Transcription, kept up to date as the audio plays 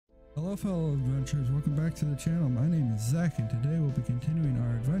Hello fellow adventurers, welcome back to the channel. My name is Zach and today we'll be continuing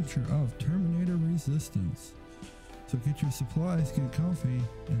our adventure of Terminator Resistance. So get your supplies, get comfy,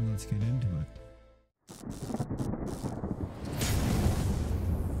 and let's get into it.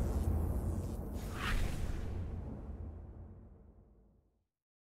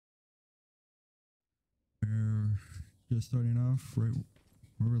 We're just starting off right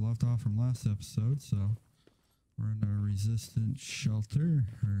where we left off from last episode, so we're in a resistance shelter,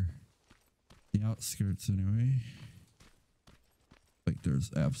 or the outskirts anyway. Like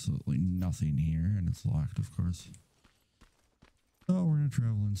there's absolutely nothing here and it's locked, of course. So we're gonna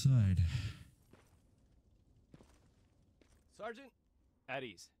travel inside. Sergeant, at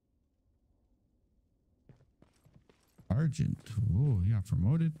ease. Sergeant, oh, you got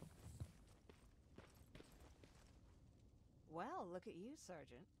promoted. Well, look at you,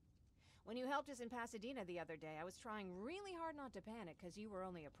 Sergeant. When you helped us in Pasadena the other day, I was trying really hard not to panic because you were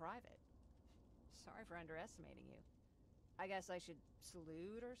only a private. Sorry for underestimating you. I guess I should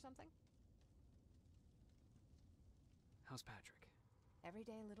salute or something? How's Patrick? Every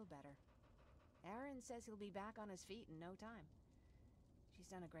day a little better. Aaron says he'll be back on his feet in no time. She's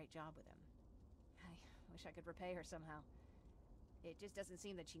done a great job with him. I wish I could repay her somehow. It just doesn't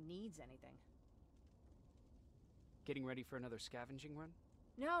seem that she needs anything. Getting ready for another scavenging run?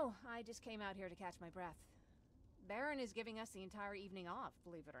 No, I just came out here to catch my breath. Baron is giving us the entire evening off,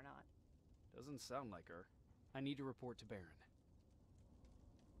 believe it or not. Doesn't sound like her. I need to report to Baron.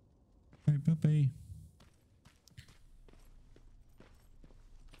 Hey, puppy.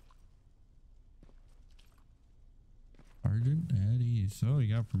 Sergeant at ease. So he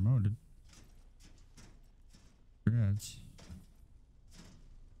got promoted. Congrats.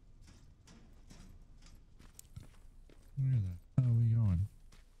 Where the hell are we going?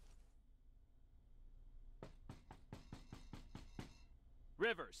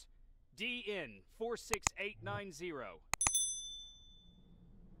 Rivers, DN 46890.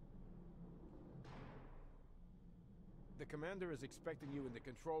 The commander is expecting you in the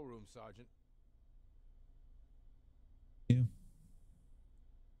control room, Sergeant. You?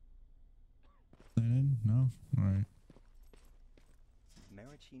 Sign in? No? Alright.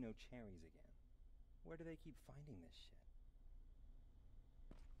 Maraschino cherries again. Where do they keep finding this shit?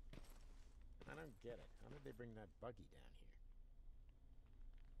 I don't get it. How did they bring that buggy down here?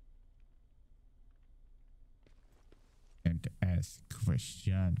 And ask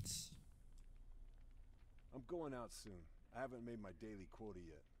questions. I'm going out soon. I haven't made my daily quota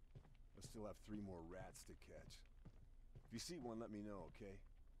yet. I still have 3 more rats to catch. If you see one, let me know, okay?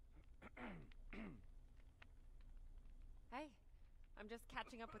 Hey, I'm just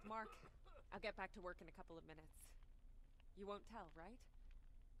catching up with Mark. I'll get back to work in a couple of minutes. You won't tell, right?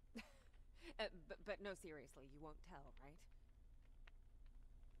 But no, seriously, you won't tell, right?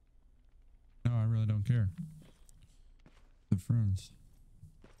 No, I really don't care. The friends.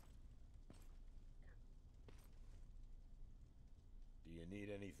 Do you need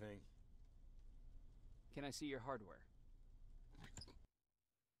anything? Can I see your hardware?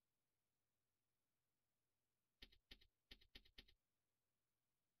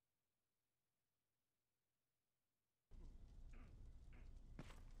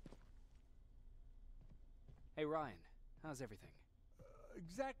 Hey Ryan, how's everything?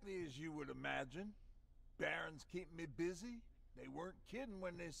 Exactly as you would imagine. Baron's keeping me busy. They weren't kidding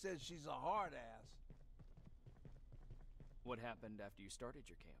when they said she's a hard ass. What happened after you started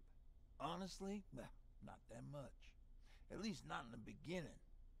your camp? Honestly, well, not that much. At least not in the beginning.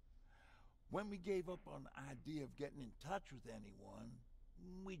 When we gave up on the idea of getting in touch with anyone,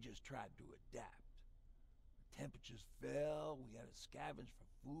 we just tried to adapt. The temperatures fell, we had to scavenge for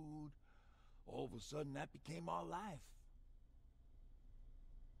food. All of a sudden, that became our life.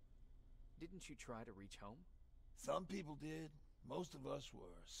 Didn't you try to reach home? Some people did. Most of us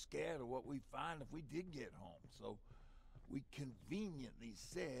were scared of what we'd find if we did get home, so we conveniently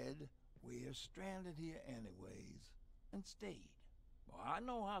said we're stranded here anyways, and stayed. Well, I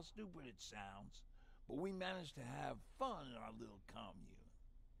know how stupid it sounds, but we managed to have fun in our little commune.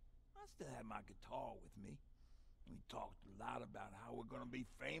 I still have my guitar with me. We talked a lot about how we're gonna be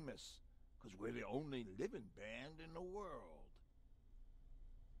famous, because we're the only living band in the world.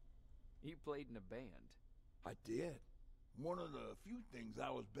 You played in a band. I did. One of the few things I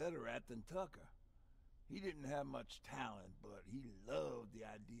was better at than Tucker. He didn't have much talent, but he loved the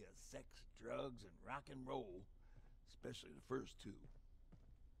idea of sex, drugs, and rock and roll, especially the first 2.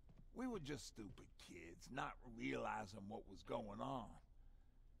 We were just stupid kids, not realizing what was going on.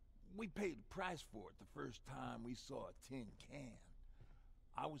 We paid the price for it the first time we saw a tin can.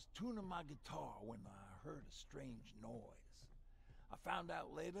 I was tuning my guitar when I heard a strange noise. I found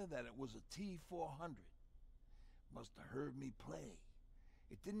out later that it was a T-400. Must have heard me play.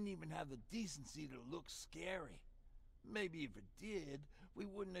 It didn't even have the decency to look scary. Maybe if it did, we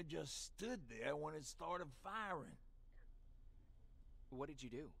wouldn't have just stood there when it started firing. What did you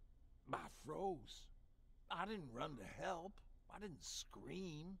do? I froze. I didn't run to help. I didn't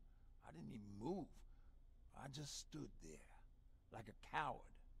scream. I didn't even move. I just stood there, like a coward.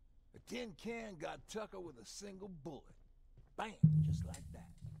 A tin can got Tucker with a single bullet. Bam! Just like that.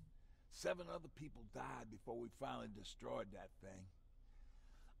 7 other people died before we finally destroyed that thing.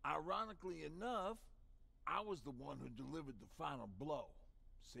 Ironically enough, I was the one who delivered the final blow.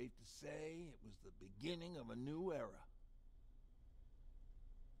 Safe to say, it was the beginning of a new era.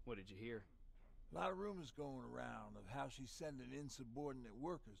 What did you hear? A lot of rumors going around of how she's sending insubordinate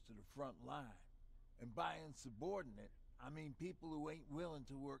workers to the front line. And by insubordinate, I mean people who ain't willing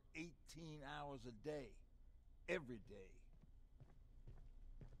to work 18 hours a day. Every day.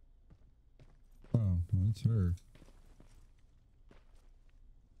 Oh, that's her.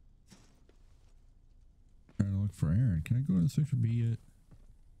 Trying to look for Aaron. Can I go in Sector B yet?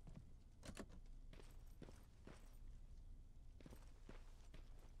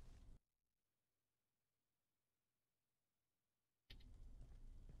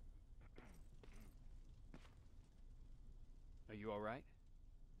 Are you alright?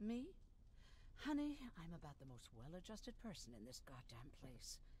 Me? Honey, I'm about the most well-adjusted person in this goddamn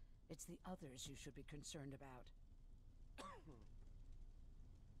place. It's the others you should be concerned about.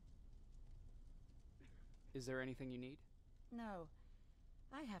 Is there anything you need? No.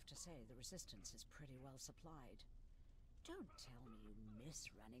 I have to say, the Resistance is pretty well supplied. Don't tell me you miss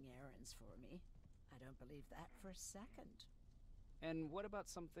running errands for me. I don't believe that for a second. And what about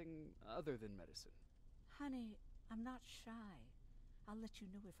something other than medicine? Honey, I'm not shy. I'll let you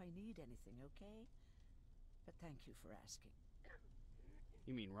know if I need anything, okay? But thank you for asking.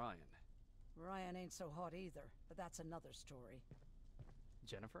 You mean Ryan? Ryan ain't so hot either, but that's another story.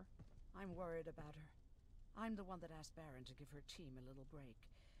 Jennifer? I'm worried about her. I'm the one that asked Baron to give her team a little break.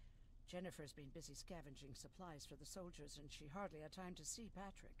 Jennifer's been busy scavenging supplies for the soldiers, and she hardly had time to see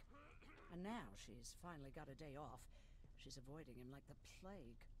Patrick. And now she's finally got a day off. She's avoiding him like the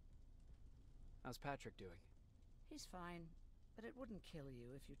plague. How's Patrick doing? He's fine, but it wouldn't kill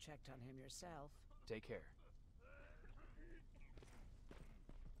you if you checked on him yourself. Take care.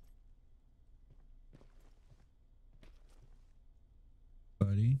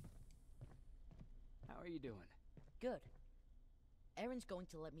 Buddy. How are you doing? Good. Erin's going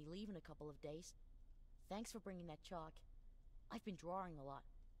to let me leave in a couple of days. Thanks for bringing that chalk. I've been drawing a lot.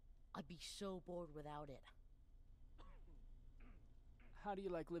 I'd be so bored without it. How do you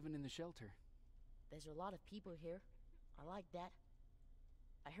like living in the shelter? There's a lot of people here. I like that.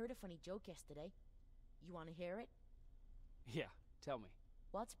 I heard a funny joke yesterday. You want to hear it? Yeah, tell me.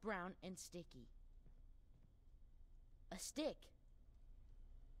 What's brown and sticky? A stick.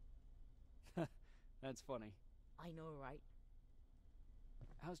 That's funny. I know, right?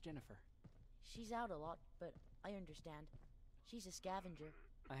 How's Jennifer? She's out a lot, but I understand. She's a scavenger.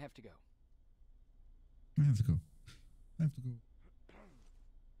 I have to go. I have to go. I have to go.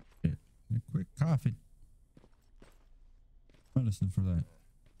 Yeah, a quick coffee. Medicine for that.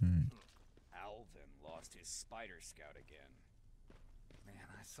 Alright. Alvin lost his spider scout again. Man,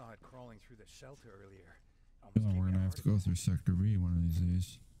 I saw it crawling through the shelter earlier. Feel like we're gonna have to go through Sector B one of these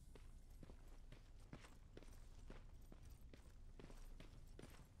days.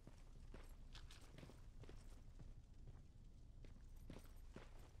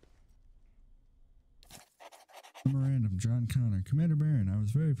 Memorandum, John Connor. Commander Barron, I was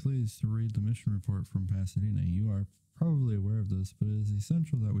very pleased to read the mission report from Pasadena. You are probably aware of this, but it is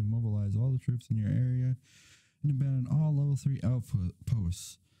essential that we mobilize all the troops in your area and abandon all level 3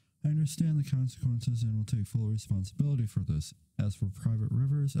 outposts. I understand the consequences and will take full responsibility for this. As for Private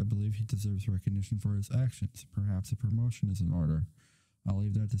Rivers, I believe he deserves recognition for his actions. Perhaps a promotion is in order. I'll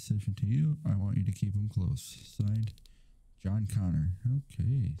leave that decision to you. I want you to keep him close. Signed, John Connor.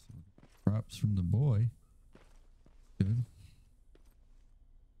 Okay, so props from the boy. Good.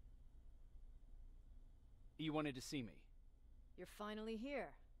 You wanted to see me? You're finally here.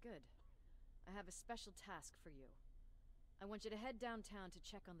 Good. I have a special task for you. I want you to head downtown to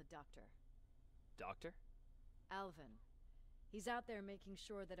check on the doctor. Doctor? Alvin. He's out there making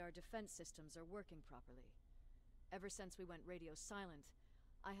sure that our defense systems are working properly. Ever since we went radio silent,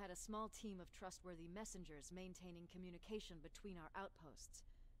 I had a small team of trustworthy messengers maintaining communication between our outposts.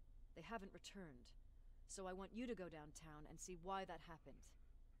 They haven't returned, so I want you to go downtown and see why that happened.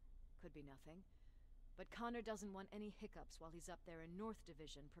 Could be nothing, but Connor doesn't want any hiccups while he's up there in North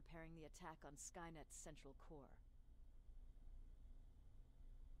Division preparing the attack on Skynet's central core.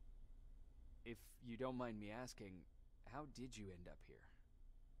 If you don't mind me asking, how did you end up here?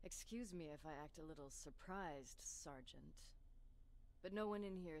 Excuse me if I act a little surprised, Sergeant. But no one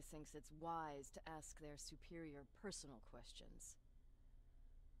in here thinks it's wise to ask their superior personal questions.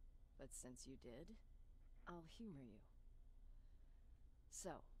 But since you did, I'll humor you.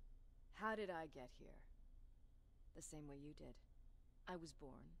 So, how did I get here? The same way you did. I was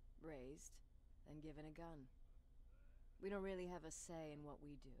born, raised, and given a gun. We don't really have a say in what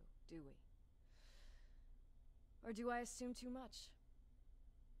we do we? Or do I assume too much?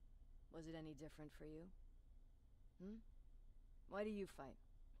 Was it any different for you? Why do you fight,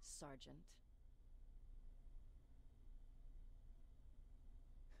 Sergeant?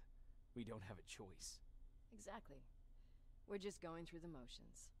 We don't have a choice. Exactly. We're just going through the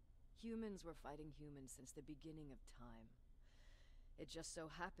motions. Humans were fighting humans since the beginning of time. It just so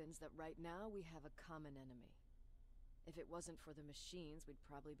happens that right now we have a common enemy. If it wasn't for the machines, we'd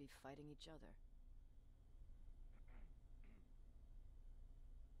probably be fighting each other.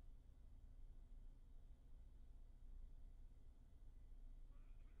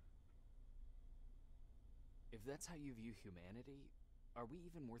 If that's how you view humanity, are we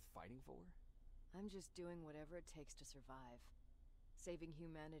even worth fighting for? I'm just doing whatever it takes to survive. Saving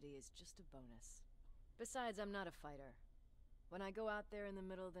humanity is just a bonus. Besides, I'm not a fighter. When I go out there in the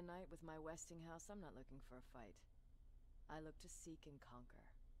middle of the night with my Westinghouse, I'm not looking for a fight. I look to seek and conquer.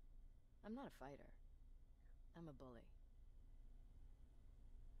 I'm not a fighter. I'm a bully.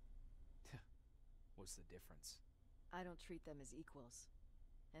 What's the difference? I don't treat them as equals.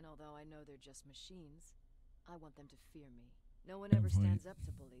 And although I know they're just machines, I want them to fear me. No one ever stands up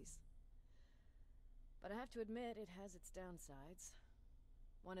to bullies. But I have to admit, it has its downsides.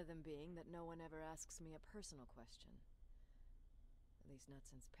 One of them being that no one ever asks me a personal question. At least not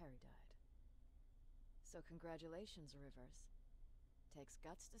since Perry died. So congratulations, Rivers. Takes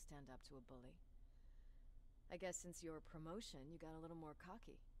guts to stand up to a bully. I guess since your promotion, you got a little more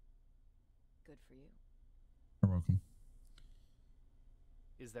cocky. Good for you. You're welcome.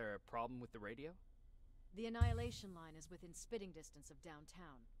 Is there a problem with the radio? The Annihilation Line is within spitting distance of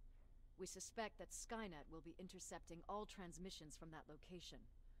downtown. We suspect that Skynet will be intercepting all transmissions from that location.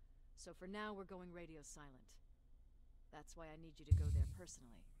 So for now, we're going radio silent. That's why I need you to go there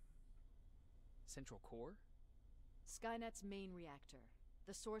personally. Central Core? Skynet's main reactor,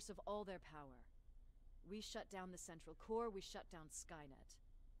 the source of all their power. We shut down the Central Core, we shut down Skynet.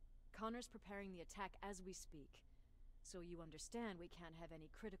 Connor's preparing the attack as we speak. So you understand we can't have any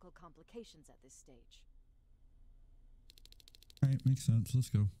critical complications at this stage. Alright, makes sense. Let's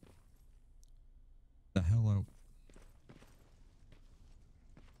go. The hell out.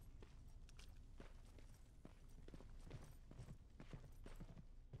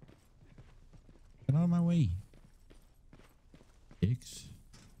 Get out of my way. Dicks.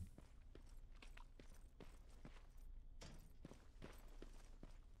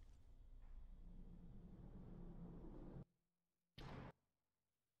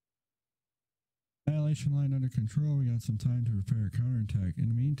 Annihilation line under control. We got some time to prepare a counterattack. In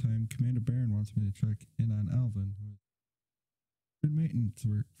the meantime, Commander Barron wants me to check in on Alvin, who did maintenance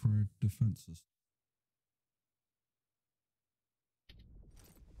work for our defense system.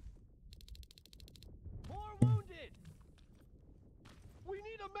 More wounded! We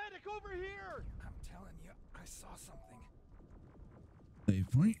need a medic over here! I'm telling you, I saw something.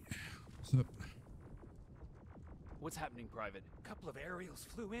 Save point. What's up? What's happening, Private? A couple of aerials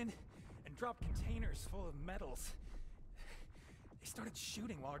flew in and dropped containers full of metals. They started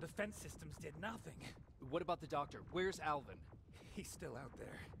shooting while our defense systems did nothing. What about the doctor? Where's Alvin? He's still out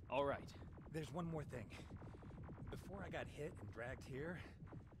there. All right. There's one more thing. Before I got hit and dragged here,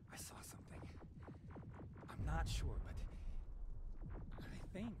 I saw something. I'm not sure, but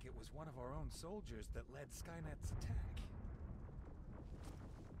I think it was one of our own soldiers that led Skynet's attack.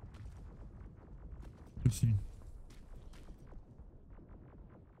 Good scene.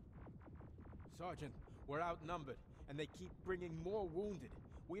 Sergeant, we're outnumbered, and they keep bringing more wounded.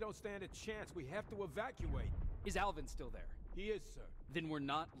 We don't stand a chance. We have to evacuate. Is Alvin still there? He is, sir. Then we're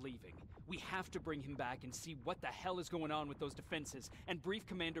not leaving. We have to bring him back and see what the hell is going on with those defenses, and brief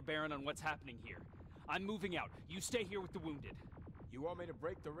Commander Barron on what's happening here. I'm moving out. You stay here with the wounded. You want me to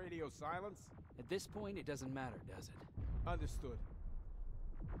break the radio silence? At this point, it doesn't matter, does it? Understood.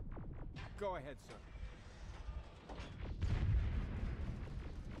 Go ahead, sir.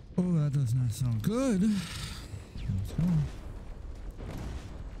 Oh, that does not sound good. Let's go.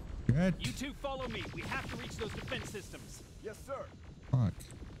 Get. You two follow me. We have to reach those defense systems. Yes, sir. Fuck.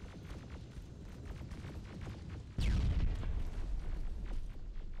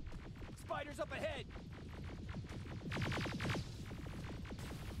 Spiders up ahead.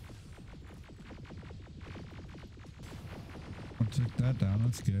 took that down.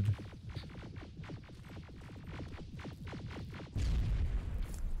 That's good.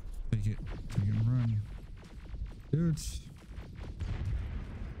 Take it. Take it and run. Dudes.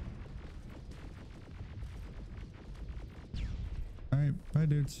 Alright, bye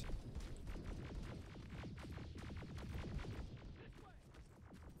dudes.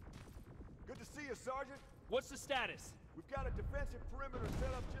 Good to see you, Sergeant. What's the status? We've got a defensive perimeter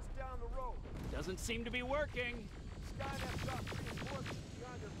set up just down the road. Doesn't seem to be working. Skynet's got reinforcements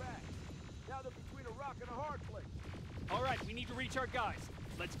behind their back. Now they're between a rock and a hard place. All right, we need to reach our guys.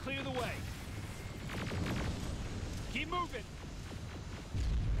 Let's clear the way. Keep moving.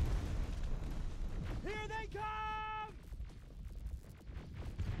 Here they come!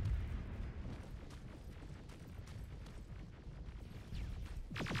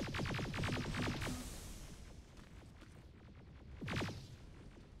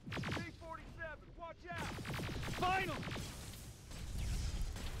 C-47, watch out! Finally!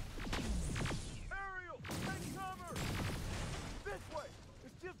 Aerial, take cover! This way!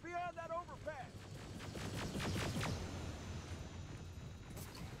 It's just beyond that overpass!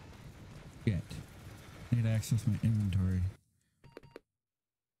 Get. Need to access my inventory.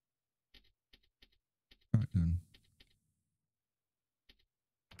 Shotgun.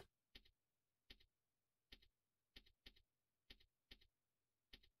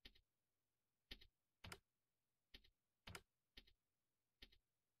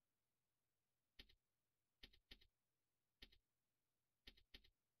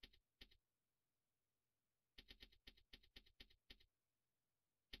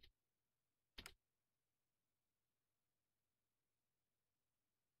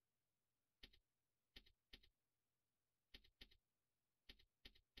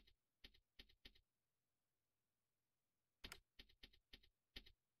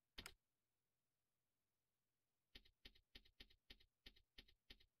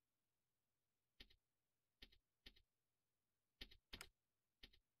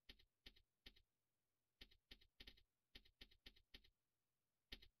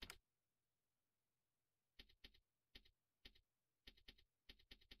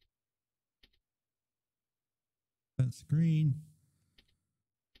 That's green.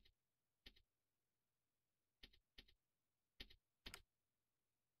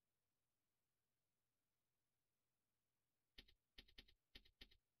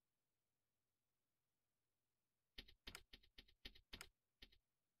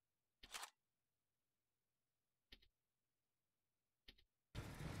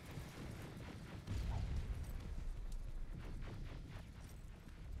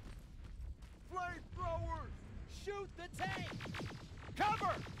 Flamethrowers! Shoot the tank!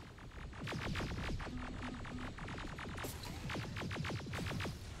 Cover!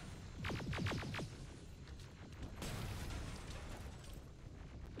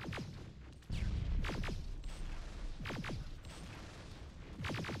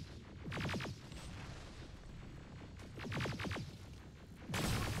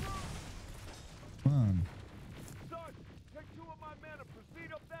 Come on. Sergeant, take two of my men and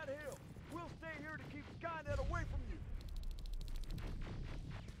proceed up that hill. We'll stay here to keep Skynet away from you.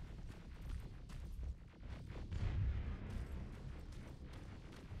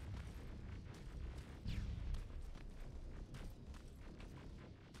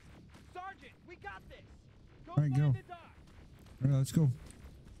 Sergeant, we got this! Go All right, find go. the dock! All right, let's go.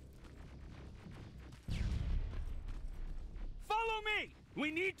 Follow me!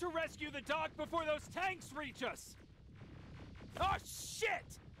 We need to rescue the dock before those tanks reach us! Oh, shit!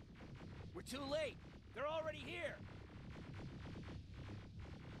 We're too late. They're already here.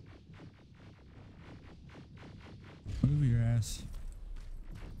 Move your ass.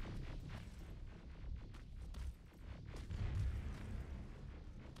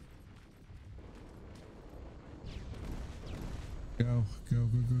 Go, go, go,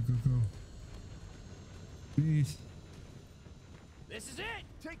 go, go, go. Please. This is it!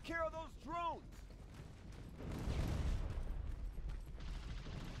 Take care of those drones.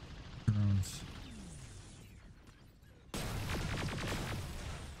 Drones.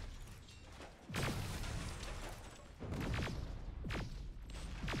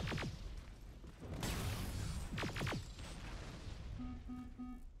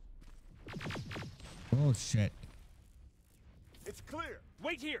 Bullshit. It's clear.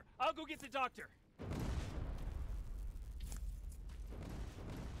 Wait here. I'll go get the doctor.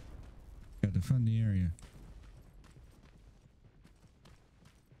 Got to defend the area.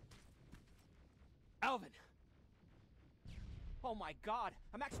 Alvin! Oh my god,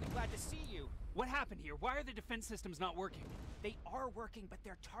 I'm actually glad to see you. What happened here? Why are the defense systems not working? They are working, but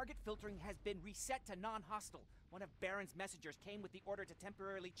their target filtering has been reset to non-hostile. One of Baron's messengers came with the order to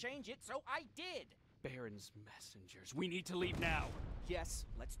temporarily change it, so I did! Baron's messengers. We need to leave now. Yes,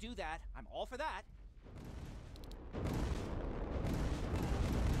 let's do that. I'm all for that.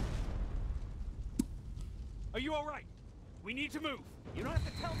 Are you all right? We need to move. You don't have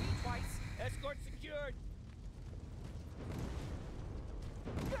to tell me twice. Escort secured.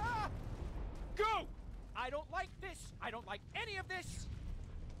 Ah! Go! I don't like this. I don't like any of this.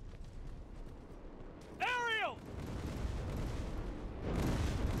 Ariel!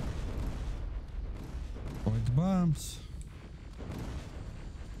 Avoid the bombs.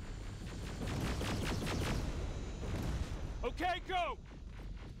 Okay, go!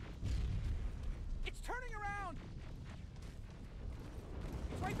 It's turning around.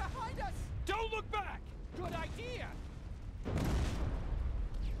 It's right behind us. Don't look back! Good idea.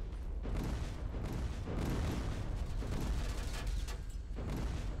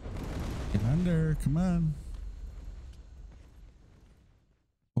 Get under, come on.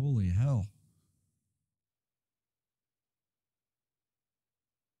 Holy hell.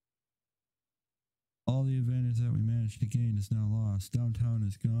 All the advantage that we managed to gain is now lost. Downtown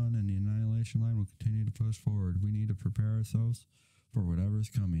is gone and the annihilation line will continue to push forward. We need to prepare ourselves for whatever's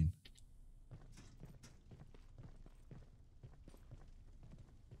coming.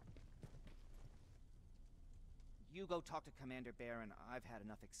 You go talk to Commander Baron. I've had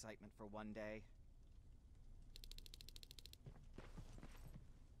enough excitement for one day.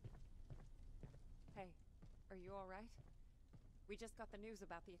 Hey, are you all right? We just got the news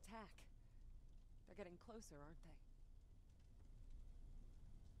about the attack. They're getting closer, aren't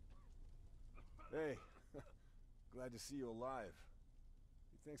they? Hey, glad to see you alive.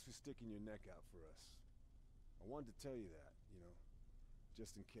 Thanks for sticking your neck out for us. I wanted to tell you that, you know,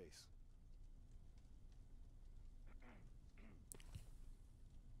 just in case.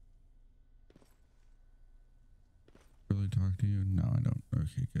 Really talk to you? No, I don't.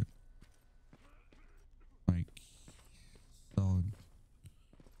 Okay, good. Like, solid.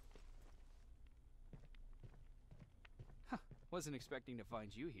 Huh. Wasn't expecting to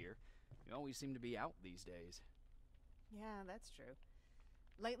find you here. You always seem to be out these days. Yeah, that's true.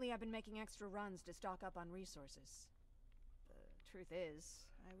 Lately, I've been making extra runs to stock up on resources. The truth is,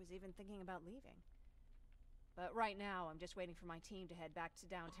 I was even thinking about leaving. But right now, I'm just waiting for my team to head back to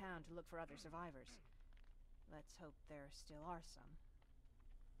downtown to look for other survivors. Let's hope there still are some.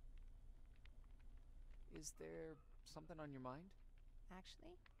 Is there something on your mind?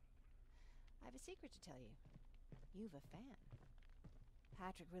 Actually, I have a secret to tell you. You've a fan.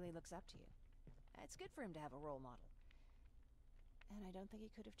 Patrick really looks up to you. It's good for him to have a role model. And I don't think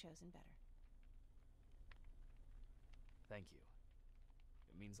he could have chosen better. Thank you.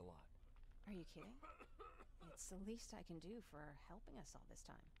 It means a lot. Are you kidding? It's the least I can do for helping us all this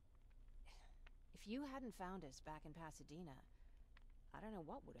time. If you hadn't found us back in Pasadena, I don't know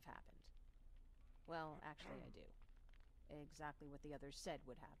what would have happened. Well, actually I do. Exactly what the others said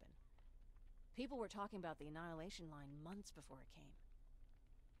would happen. People were talking about the annihilation line months before it came.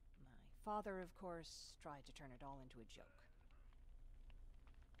 My father, of course, tried to turn it all into a joke.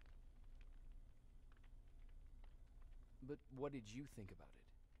 But what did you think about it?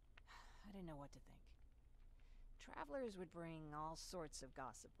 I didn't know what to think. Travelers would bring all sorts of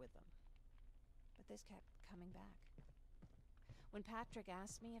gossip with them. But this kept coming back. When Patrick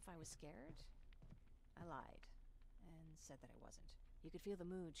asked me if I was scared, I lied and said that I wasn't. You could feel the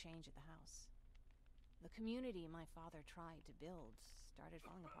mood change at the house. The community my father tried to build started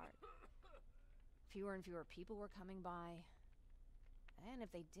falling apart. Fewer and fewer people were coming by, and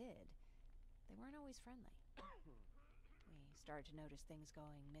if they did, they weren't always friendly. We started to notice things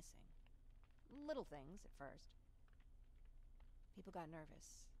going missing. Little things at first. People got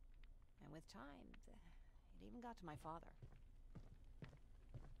nervous, and with time, it even got to my father.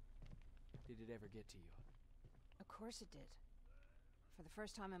 Did it ever get to you? Of course it did. For the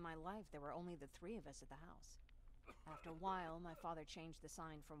first time in my life, there were only the three of us at the house. After a while, my father changed the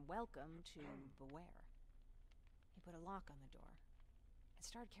sign from welcome to beware. He put a lock on the door and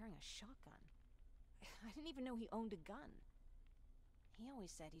started carrying a shotgun. I didn't even know he owned a gun. He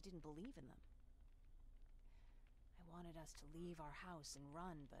always said he didn't believe in them. I wanted us to leave our house and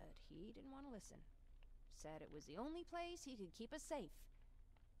run, but he didn't want to listen. Said it was the only place he could keep us safe.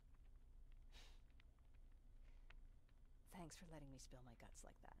 Thanks for letting me spill my guts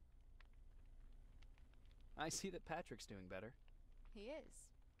like that. I see that Patrick's doing better. He is.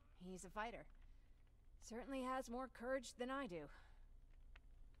 He's a fighter. Certainly has more courage than I do.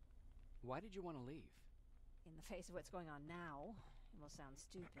 Why did you want to leave? In the face of what's going on now, it will sound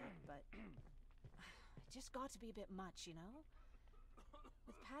stupid, but It just got to be a bit much, you know?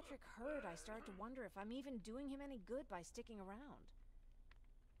 With Patrick hurt, I started to wonder if I'm even doing him any good by sticking around.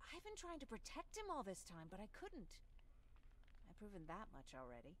 I've been trying to protect him all this time, but I couldn't. I've proven that much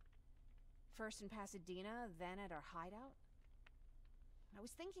already. First in Pasadena, then at our hideout. I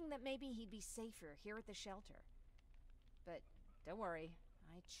was thinking that maybe he'd be safer here at the shelter. But don't worry,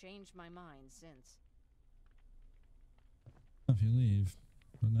 I changed my mind since. If you leave,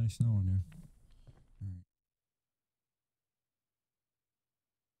 but nice knowing you. Alright.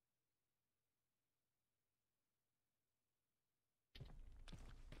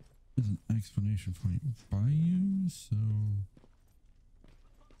 There's an explanation point by you, so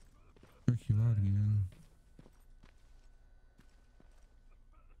check you out again.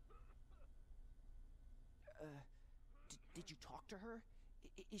 Did you talk to her?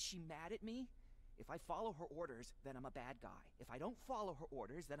 Is she mad at me? If I follow her orders, then I'm a bad guy. If I don't follow her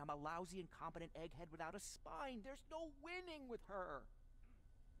orders, then I'm a lousy, incompetent egghead without a spine. There's no winning with her.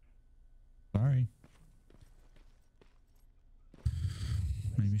 Sorry.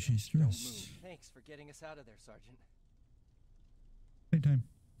 Maybe she's Don't move. stressed. Thanks for getting us out of there, Sergeant. Anytime.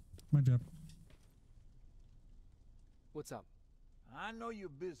 My job. What's up? I know you're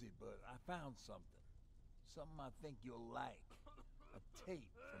busy, but I found something. Something I think you'll like. A tape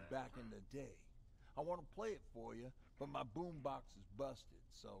from back in the day. I want to play it for you, but my boombox is busted.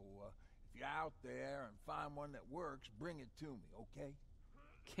 So, if you're out there and find one that works, bring it to me, okay?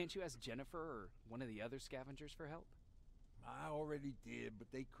 Can't you ask Jennifer or one of the other scavengers for help? I already did,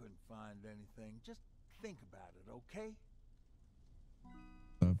 but they couldn't find anything. Just think about it, okay?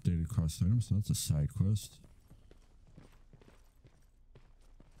 Updated quest item, so that's a side quest.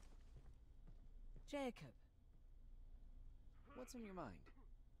 Jacob, What's on your mind?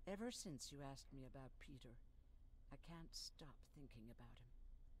 ever since you asked me about Peter, I can't stop thinking about him.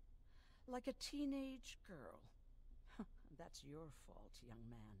 Like a teenage girl. That's your fault, young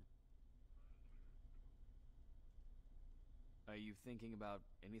man. Are you thinking about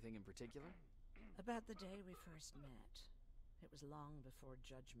anything in particular? About the day we first met. It was long before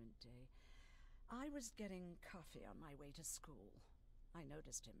Judgment Day. I was getting coffee on my way to school. I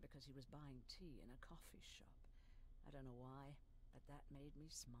noticed him because he was buying tea in a coffee shop. I don't know why, but that made me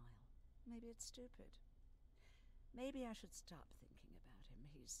smile. Maybe it's stupid. Maybe I should stop thinking about him.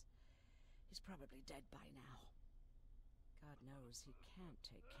 He's probably dead by now. God knows he can't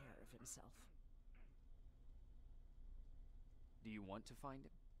take care of himself. Do you want to find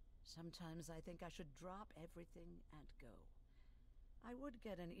him? Sometimes I think I should drop everything and go. I would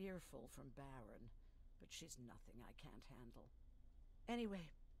get an earful from Baron, but she's nothing I can't handle.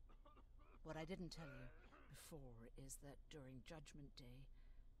 Anyway, what I didn't tell you before is that during Judgment Day,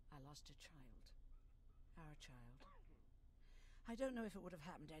 I lost a child. Our child. I don't know if it would have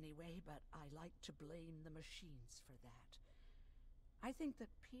happened anyway, but I like to blame the machines for that. I think that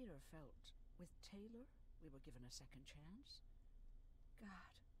Peter felt with Taylor we were given a second chance.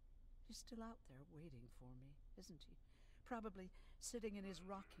 God, he's still out there waiting for me, isn't he? Probably sitting in his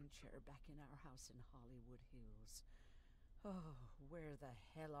rocking chair back in our house in Hollywood Hills. Oh, where the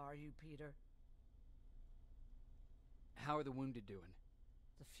hell are you, Peter? How are the wounded doing?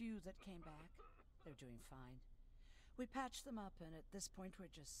 The few that came back, they're doing fine. We patched them up, and at this point we're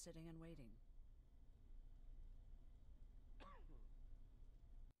just sitting and waiting.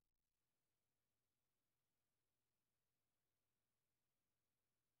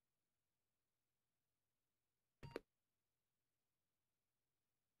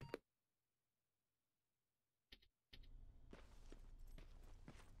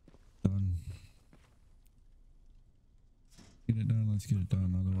 Done. Get it done, let's get it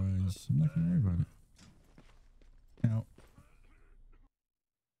done. Otherwise, I'm not gonna worry about it. Out.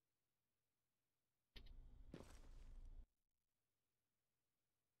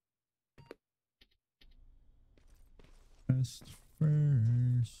 Best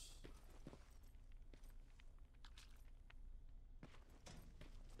first.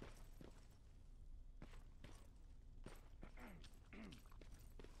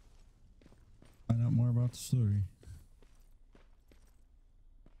 Find out more about the story.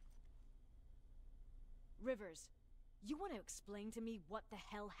 Rivers, you want to explain to me what the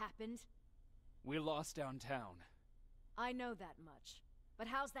hell happened? We lost downtown. I know that much. But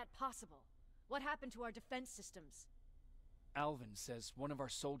how's that possible? What happened to our defense systems? Alvin says one of our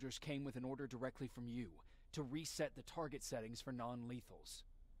soldiers came with an order directly from you to reset the target settings for non-lethals.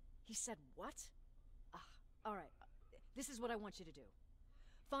 He said what? All right. This is what I want you to do.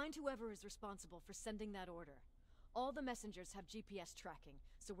 Find whoever is responsible for sending that order. All the messengers have GPS tracking,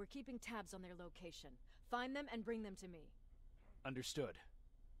 so we're keeping tabs on their location. Find them and bring them to me. Understood.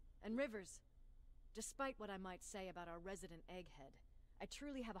 And Rivers, Despite what I might say about our resident egghead, I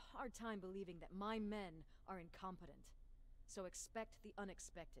truly have a hard time believing that my men are incompetent. So expect the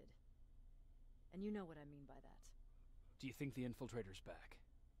unexpected. And you know what I mean by that. Do you think the infiltrator's back?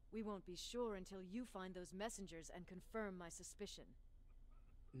 We won't be sure until you find those messengers and confirm my suspicion.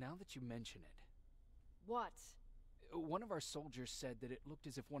 Now that you mention it... What? One of our soldiers said that it looked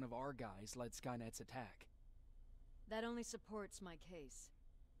as if one of our guys led Skynet's attack. That only supports my case.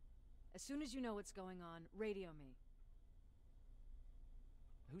 As soon as you know what's going on, radio me.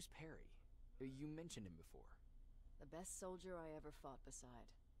 Who's Perry? You mentioned him before. The best soldier I ever fought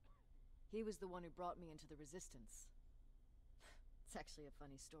beside. He was the one who brought me into the Resistance. It's actually a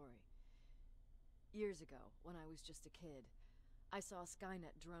funny story. Years ago, when I was just a kid, I saw a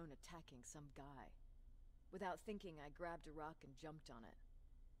Skynet drone attacking some guy. Without thinking, I grabbed a rock and jumped on it.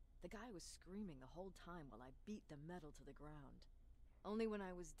 The guy was screaming the whole time while I beat the metal to the ground. Only when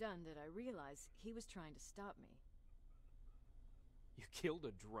I was done did I realize he was trying to stop me. You killed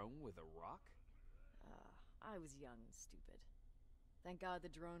a drone with a rock? I was young and stupid. Thank God the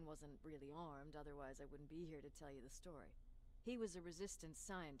drone wasn't really armed, otherwise I wouldn't be here to tell you the story. He was a Resistance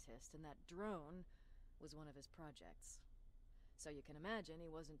scientist, and that drone was one of his projects. So you can imagine he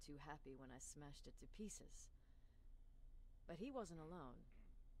wasn't too happy when I smashed it to pieces. But he wasn't alone.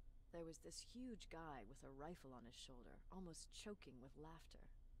 There was this huge guy with a rifle on his shoulder, almost choking with laughter.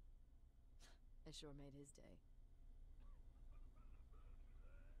 It sure made his day.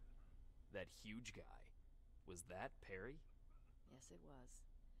 That huge guy. Was that Perry? Yes, it was.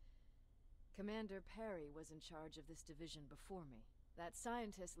 Commander Perry was in charge of this division before me. That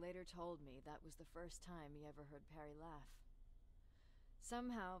scientist later told me that was the first time he ever heard Perry laugh.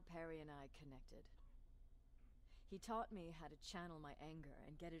 Somehow, Perry and I connected. He taught me how to channel my anger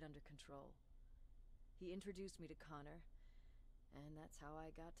and get it under control. He introduced me to Connor, and that's how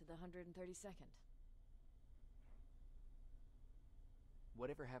I got to the 132nd.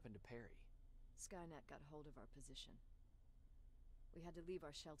 Whatever happened to Perry? Skynet got hold of our position. We had to leave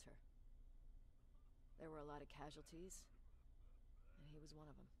our shelter. There were a lot of casualties, and he was one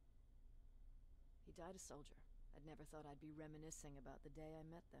of them. He died a soldier. I'd never thought I'd be reminiscing about the day I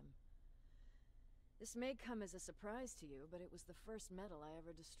met them. This may come as a surprise to you, but it was the first metal I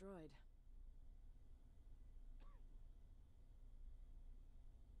ever destroyed.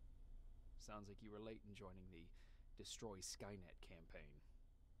 Sounds like you were late in joining the Destroy Skynet campaign.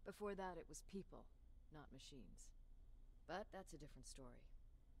 Before that, it was people, not machines. But that's a different story.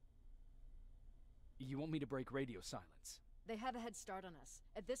 You want me to break radio silence? They have a head start on us.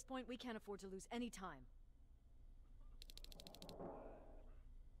 At this point, we can't afford to lose any time.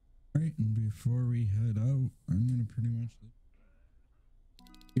 Right, and before we head out, I'm gonna pretty much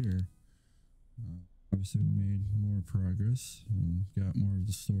here. Obviously, we made more progress and got more of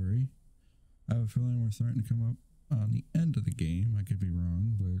the story. I have a feeling we're starting to come up on the end of the game. I could be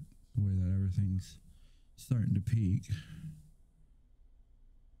wrong, but the way that everything's starting to peak,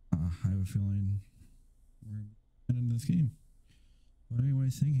 I have a feeling we're ending this game. But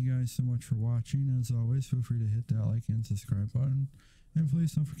anyways, thank you guys so much for watching. As always, feel free to hit that like and subscribe button. And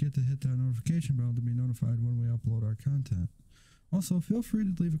please don't forget to hit that notification bell to be notified when we upload our content. Also, feel free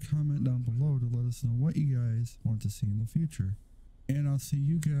to leave a comment down below to let us know what you guys want to see in the future. And I'll see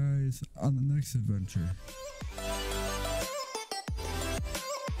you guys on the next adventure.